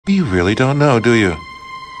You really don't know, do you?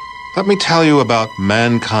 Let me tell you about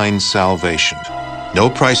mankind's salvation. No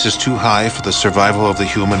price is too high for the survival of the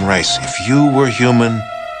human race. If you were human,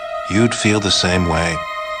 you'd feel the same way.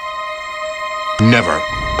 Never.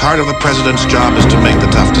 Part of the president's job is to make the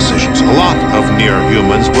tough decisions. A lot of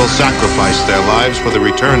near-humans will sacrifice their lives for the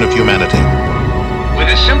return of humanity. With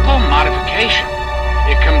a simple modification,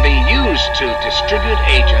 it can be used to distribute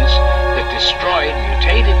agents that destroy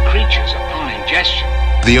mutated creatures upon ingestion.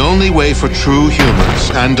 The only way for true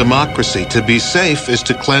humans and democracy to be safe is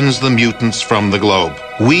to cleanse the mutants from the globe.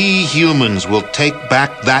 We humans will take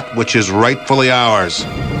back that which is rightfully ours.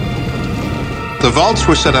 The vaults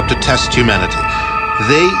were set up to test humanity.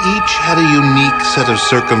 They each had a unique set of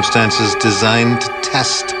circumstances designed to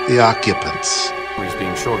test the occupants. Memories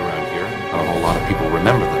being short around here. Not a whole lot of people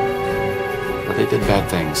remember them. But they did bad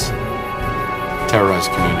things.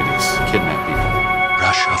 Terrorized communities, kidnapped people.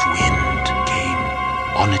 Rush of wind came.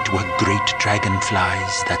 On it were great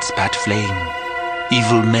dragonflies that spat flame.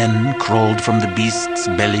 Evil men crawled from the beasts'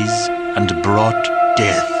 bellies and brought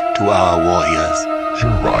death to our warriors.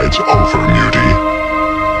 Your ride's over, Mutie.